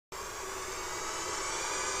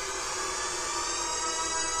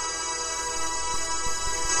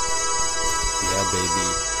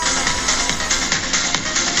baby.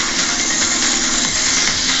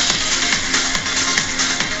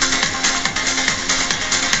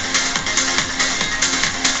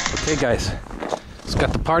 Okay guys, it's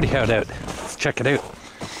got the party hat out. Let's check it out.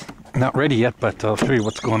 Not ready yet, but I'll show you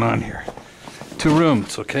what's going on here. 2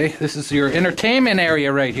 rooms, okay? This is your entertainment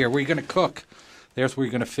area right here where you're gonna cook. There's where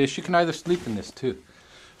you're gonna fish. You can either sleep in this too.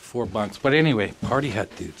 4 bunks. But anyway, party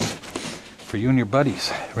hut dudes. For you and your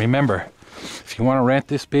buddies. Remember, if you wanna rent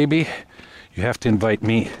this baby, you have to invite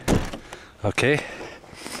me. Okay?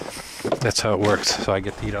 That's how it works. So I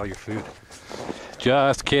get to eat all your food.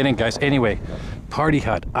 Just kidding, guys. Anyway, party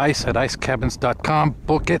hut, ice at icecabins.com.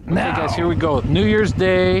 Book it now. Okay, guys, here we go. New Year's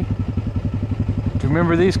Day. Do you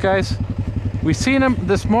remember these guys? We seen them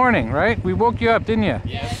this morning, right? We woke you up, didn't you?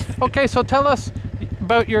 Yes. Okay, so tell us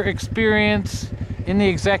about your experience in the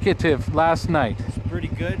executive last night. It's pretty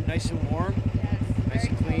good, nice and warm, nice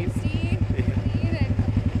and clean.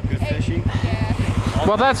 Good fishing. Yeah.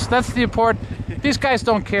 Well, that's the important. These guys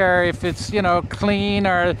don't care if it's, you know, clean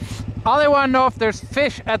or. All they want to know if there's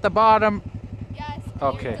fish at the bottom. Yes.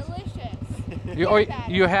 Okay. Delicious.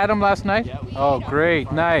 You had them last night? Yeah, we Oh, ate 'em.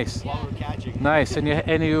 great, nice, While we're catching. nice. And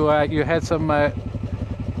you had some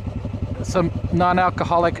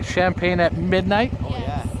non-alcoholic champagne at midnight. Oh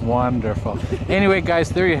yeah. Wonderful. Anyway, guys,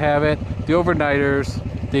 there you have it. The overnighters,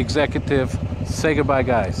 the executive. Say goodbye,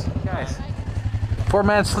 guys. Guys,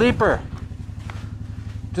 4-man sleeper.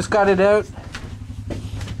 Just got it out.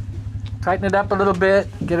 Tighten it up a little bit.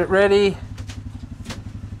 Get it ready.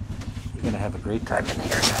 You're gonna have a great time in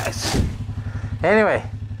here, guys. Anyway,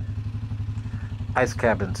 Ice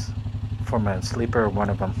Cabins, 4-man sleeper, one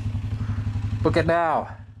of them. Book it now.